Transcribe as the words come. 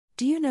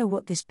Do you know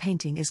what this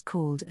painting is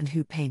called and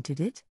who painted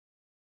it?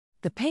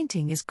 The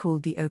painting is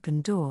called The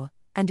Open Door,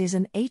 and is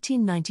an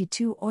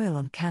 1892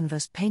 oil-on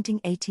canvas painting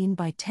 18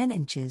 by 10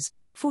 inches,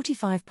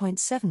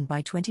 45.7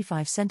 by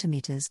 25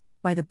 centimeters,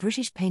 by the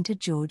British painter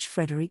George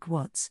Frederick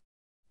Watts.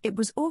 It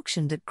was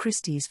auctioned at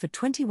Christie's for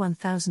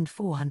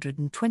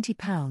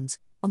 £21,420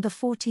 on the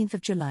 14th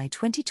of July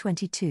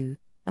 2022,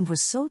 and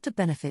was sold to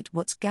benefit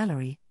Watts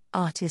Gallery,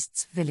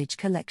 Artists' Village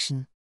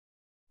Collection.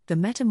 The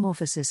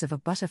metamorphosis of a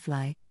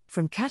butterfly,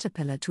 from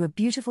caterpillar to a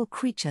beautiful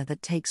creature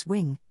that takes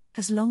wing,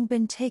 has long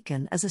been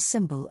taken as a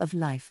symbol of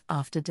life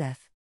after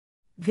death.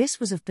 This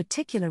was of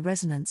particular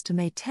resonance to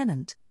May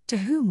Tennant, to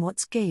whom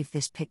Watts gave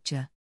this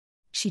picture.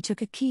 She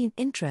took a keen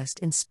interest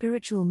in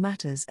spiritual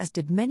matters, as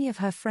did many of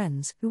her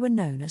friends who were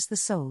known as the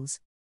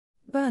Souls.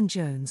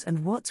 Burne-Jones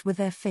and Watts were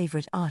their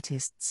favorite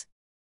artists.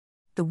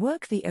 The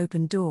work The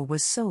Open Door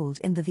was sold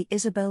in the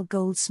Isabel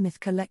Goldsmith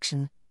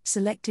Collection,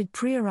 selected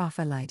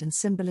Pre-Raphaelite and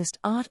Symbolist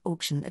Art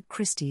auction at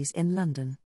Christie's in London.